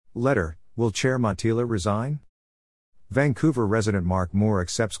Letter, will Chair Matila resign? Vancouver resident Mark Moore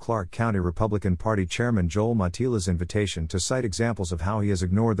accepts Clark County Republican Party Chairman Joel Matila's invitation to cite examples of how he has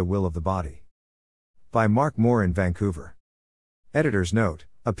ignored the will of the body. By Mark Moore in Vancouver. Editor's note: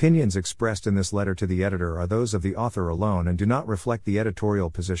 opinions expressed in this letter to the editor are those of the author alone and do not reflect the editorial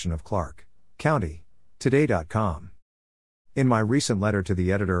position of Clark County Today.com. In my recent letter to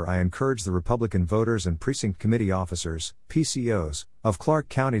the editor, I encourage the Republican voters and precinct committee officers, PCOs, of Clark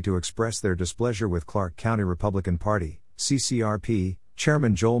County to express their displeasure with Clark County Republican Party, CCRP,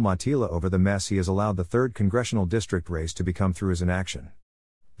 Chairman Joel Matila over the mess he has allowed the 3rd Congressional District race to become through his inaction.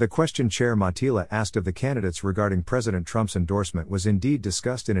 The question Chair Matila asked of the candidates regarding President Trump's endorsement was indeed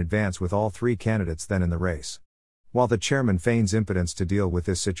discussed in advance with all 3 candidates then in the race. While the chairman feigns impotence to deal with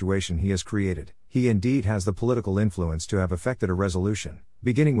this situation he has created, he indeed has the political influence to have effected a resolution,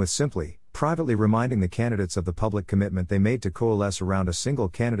 beginning with simply, privately reminding the candidates of the public commitment they made to coalesce around a single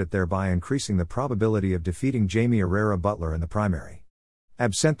candidate, thereby increasing the probability of defeating Jaime Herrera Beutler in the primary.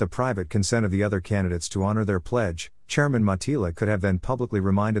 Absent the private consent of the other candidates to honor their pledge, Chairman Matila could have then publicly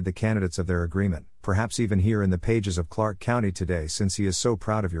reminded the candidates of their agreement, perhaps even here in the pages of Clark County Today, since he is so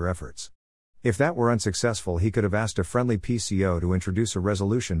proud of your efforts. If that were unsuccessful, he could have asked a friendly PCO to introduce a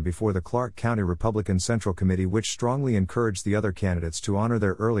resolution before the Clark County Republican Central Committee which strongly encouraged the other candidates to honor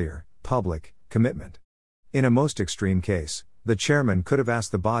their earlier, public, commitment. In a most extreme case, the chairman could have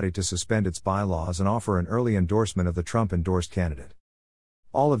asked the body to suspend its bylaws and offer an early endorsement of the Trump-endorsed candidate.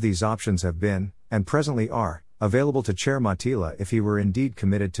 All of these options have been, and presently are, available to Chair Matila if he were indeed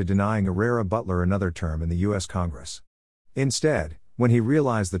committed to denying Herrera Beutler another term in the U.S. Congress. Instead, when he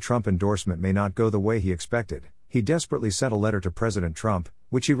realized the Trump endorsement may not go the way he expected, he desperately sent a letter to President Trump,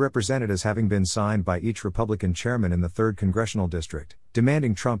 which he represented as having been signed by each Republican chairman in the 3rd Congressional District,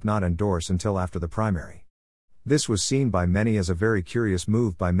 demanding Trump not endorse until after the primary. This was seen by many as a very curious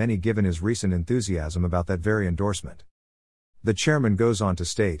move by many given his recent enthusiasm about that very endorsement. The chairman goes on to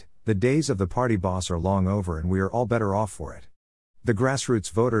state, "The days of the party boss are long over and we are all better off for it. The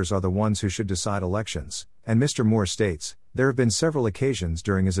grassroots voters are the ones who should decide elections," and Mr. Moore states, "There have been several occasions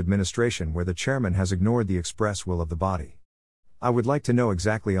during his administration where the chairman has ignored the express will of the body. I would like to know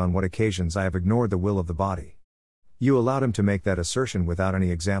exactly on what occasions I have ignored the will of the body. You allowed him to make that assertion without any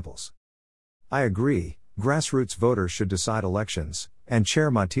examples." I agree, grassroots voters should decide elections, and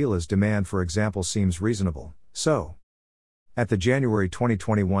Chair Matila's demand for examples seems reasonable, so. At the January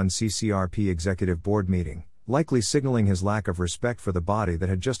 2021 CCRP Executive Board meeting, likely signaling his lack of respect for the body that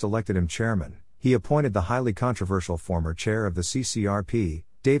had just elected him chairman, he appointed the highly controversial former chair of the CCRP,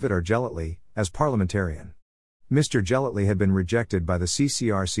 David R. Gellatley, as parliamentarian. Mr. Gellatley had been rejected by the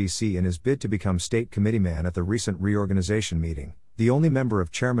CCRCC in his bid to become state committeeman at the recent reorganization meeting, the only member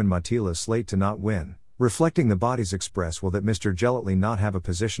of Chairman Matila's slate to not win, reflecting the body's express will that Mr. Gellatley not have a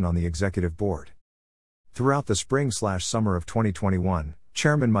position on the executive board. Throughout the spring/summer of 2021,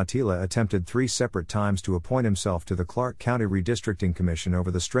 Chairman Matila attempted 3 separate times to appoint himself to the Clark County Redistricting Commission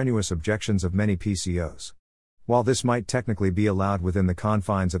over the strenuous objections of many PCOs. While this might technically be allowed within the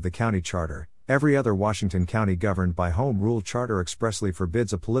confines of the county charter, every other Washington county governed by Home Rule charter expressly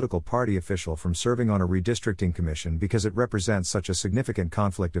forbids a political party official from serving on a redistricting commission because it represents such a significant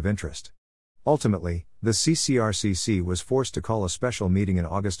conflict of interest. Ultimately, the CCRCC was forced to call a special meeting in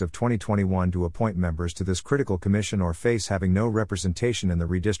August of 2021 to appoint members to this critical commission or face having no representation in the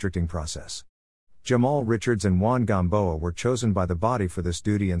redistricting process. Jamal Richards and Juan Gamboa were chosen by the body for this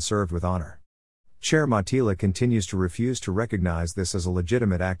duty and served with honor. Chair Matila continues to refuse to recognize this as a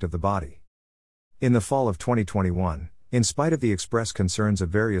legitimate act of the body. In the fall of 2021, in spite of the express concerns of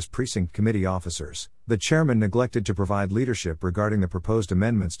various precinct committee officers, the chairman neglected to provide leadership regarding the proposed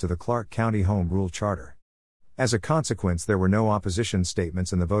amendments to the Clark County Home Rule Charter. As a consequence, there were no opposition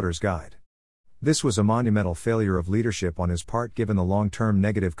statements in the voter's guide. This was a monumental failure of leadership on his part given the long-term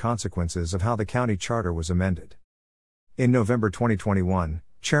negative consequences of how the county charter was amended. In November 2021,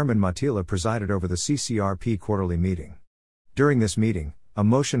 Chairman Matila presided over the CCRP quarterly meeting. During this meeting, a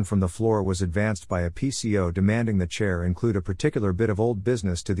motion from the floor was advanced by a PCO demanding the chair include a particular bit of old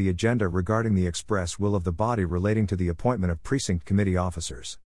business to the agenda regarding the express will of the body relating to the appointment of precinct committee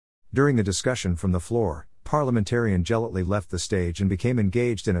officers. During the discussion from the floor, Parliamentarian Gellatley left the stage and became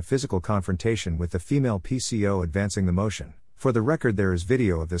engaged in a physical confrontation with the female PCO advancing the motion. For the record, there is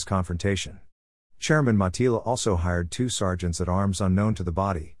video of this confrontation. Chairman Matila also hired 2 sergeants at arms unknown to the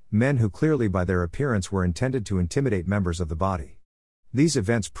body, men who clearly by their appearance were intended to intimidate members of the body. These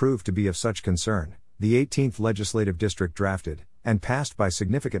events proved to be of such concern, the 18th Legislative District drafted, and passed by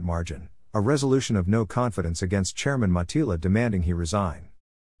significant margin, a resolution of no confidence against Chairman Matila demanding he resign.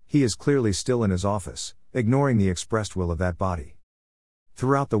 He is clearly still in his office, ignoring the expressed will of that body.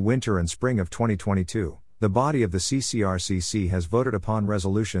 Throughout the winter and spring of 2022, the body of the CCRCC has voted upon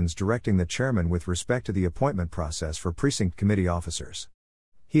resolutions directing the chairman with respect to the appointment process for precinct committee officers.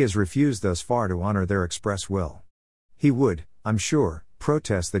 He has refused thus far to honor their express will. He would, I'm sure,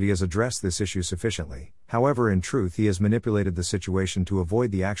 protest that he has addressed this issue sufficiently. However, in truth, he has manipulated the situation to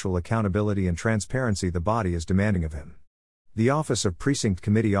avoid the actual accountability and transparency the body is demanding of him. The office of precinct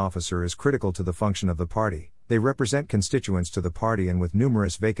committee officer is critical to the function of the party. They represent constituents to the party, and with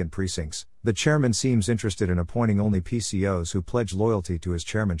numerous vacant precincts, the chairman seems interested in appointing only PCOs who pledge loyalty to his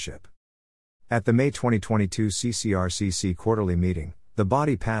chairmanship. At the May 2022 CCRCC quarterly meeting, the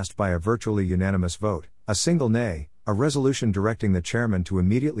body passed by a virtually unanimous vote, a single nay, a resolution directing the chairman to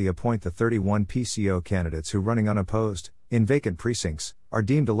immediately appoint the 31 PCO candidates who, running unopposed, in vacant precincts, are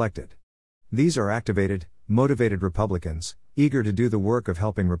deemed elected. These are activated, motivated Republicans, eager to do the work of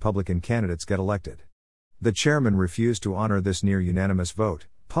helping Republican candidates get elected. The chairman refused to honor this near unanimous vote,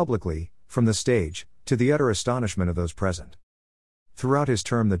 publicly, from the stage, to the utter astonishment of those present. Throughout his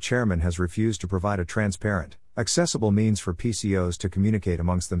term, the chairman has refused to provide a transparent, accessible means for PCOs to communicate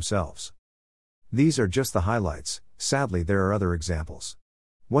amongst themselves. These are just the highlights. Sadly, there are other examples.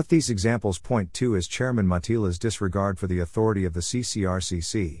 What these examples point to is Chairman Matila's disregard for the authority of the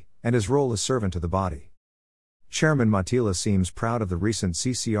CCRCC, and his role as servant to the body. Chairman Matila seems proud of the recent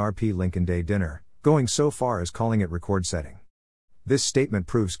CCRP Lincoln Day dinner, going so far as calling it record-setting. This statement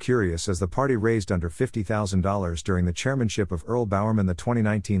proves curious, as the party raised under $50,000 during the chairmanship of Earl Bowerman. The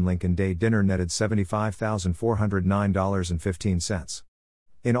 2019 Lincoln Day dinner netted $75,409.15.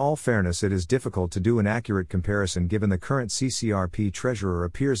 In all fairness, it is difficult to do an accurate comparison given the current CCRP treasurer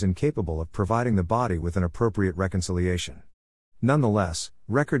appears incapable of providing the body with an appropriate reconciliation. Nonetheless,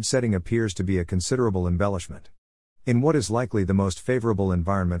 record-setting appears to be a considerable embellishment. In what is likely the most favorable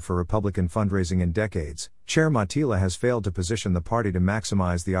environment for Republican fundraising in decades, Chair Matila has failed to position the party to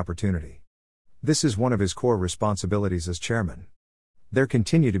maximize the opportunity. This is one of his core responsibilities as chairman. There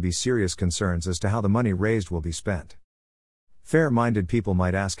continue to be serious concerns as to how the money raised will be spent. Fair-minded people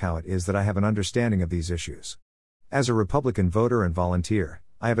might ask how it is that I have an understanding of these issues. As a Republican voter and volunteer,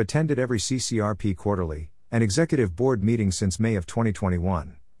 I have attended every CCRP quarterly and executive board meeting since May of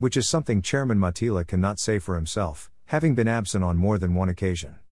 2021, which is something Chairman Matila cannot say for himself, having been absent on more than one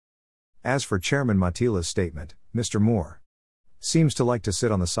occasion. As for Chairman Matila's statement, Mr. Moore seems to like to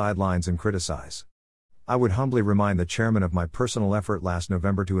sit on the sidelines and criticize. I would humbly remind the chairman of my personal effort last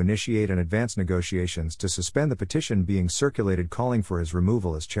November to initiate and advance negotiations to suspend the petition being circulated calling for his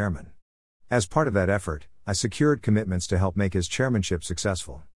removal as chairman. As part of that effort, I secured commitments to help make his chairmanship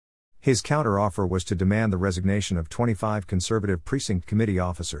successful. His counteroffer was to demand the resignation of 25 conservative precinct committee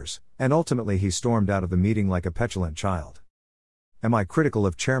officers, and ultimately he stormed out of the meeting like a petulant child. Am I critical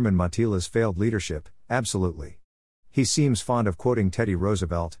of Chairman Matila's failed leadership? Absolutely. He seems fond of quoting Teddy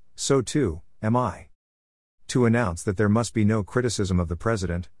Roosevelt, so too am I. To announce that there must be no criticism of the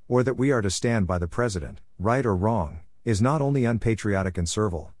president, or that we are to stand by the president, right or wrong, is not only unpatriotic and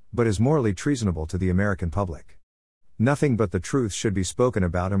servile, but is morally treasonable to the American public. Nothing but the truth should be spoken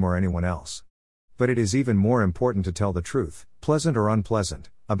about him or anyone else. But it is even more important to tell the truth, pleasant or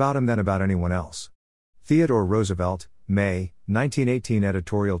unpleasant, about him than about anyone else. Theodore Roosevelt, May, 1918.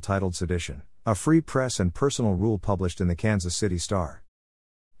 Editorial titled Sedition, a Free Press and Personal Rule, published in the Kansas City Star.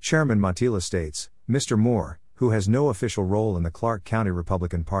 Chairman Matila states, Mr. Moore, who has no official role in the Clark County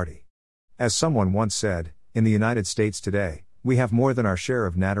Republican Party. As someone once said, in the United States today, we have more than our share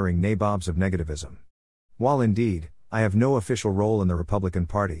of nattering nabobs of negativism. While indeed, I have no official role in the Republican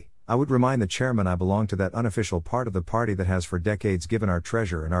Party, I would remind the chairman I belong to that unofficial part of the party that has for decades given our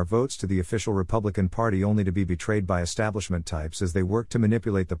treasure and our votes to the official Republican Party, only to be betrayed by establishment types as they work to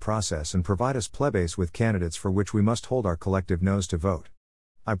manipulate the process and provide us plebeians with candidates for which we must hold our collective nose to vote.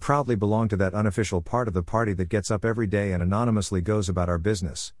 I proudly belong to that unofficial part of the party that gets up every day and anonymously goes about our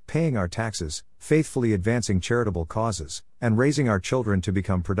business, paying our taxes, faithfully advancing charitable causes, and raising our children to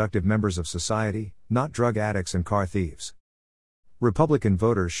become productive members of society, not drug addicts and car thieves. Republican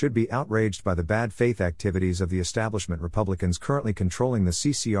voters should be outraged by the bad faith activities of the establishment Republicans currently controlling the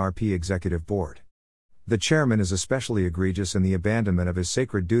CCRP Executive Board. The chairman is especially egregious in the abandonment of his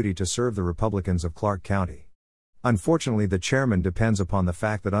sacred duty to serve the Republicans of Clark County. Unfortunately, the chairman depends upon the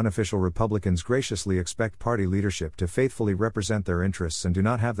fact that unofficial Republicans graciously expect party leadership to faithfully represent their interests and do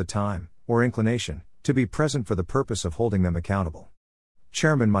not have the time, or inclination, to be present for the purpose of holding them accountable.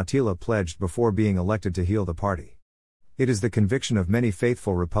 Chairman Matila pledged before being elected to heal the party. It is the conviction of many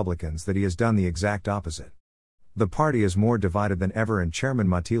faithful Republicans that he has done the exact opposite. The party is more divided than ever, and Chairman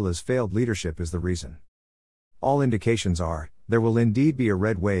Matila's failed leadership is the reason. All indications are, there will indeed be a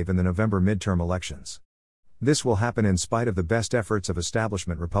red wave in the November midterm elections. This will happen in spite of the best efforts of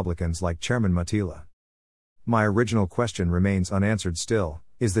establishment Republicans like Chairman Matila. My original question remains unanswered still: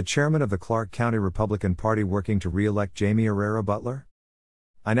 is the chairman of the Clark County Republican Party working to re-elect Jamie Herrera Butler?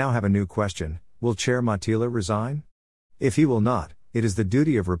 I now have a new question: will Chair Matila resign? If he will not, it is the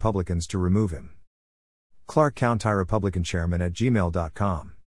duty of Republicans to remove him. ClarkCounty Republican Chairman @gmail.com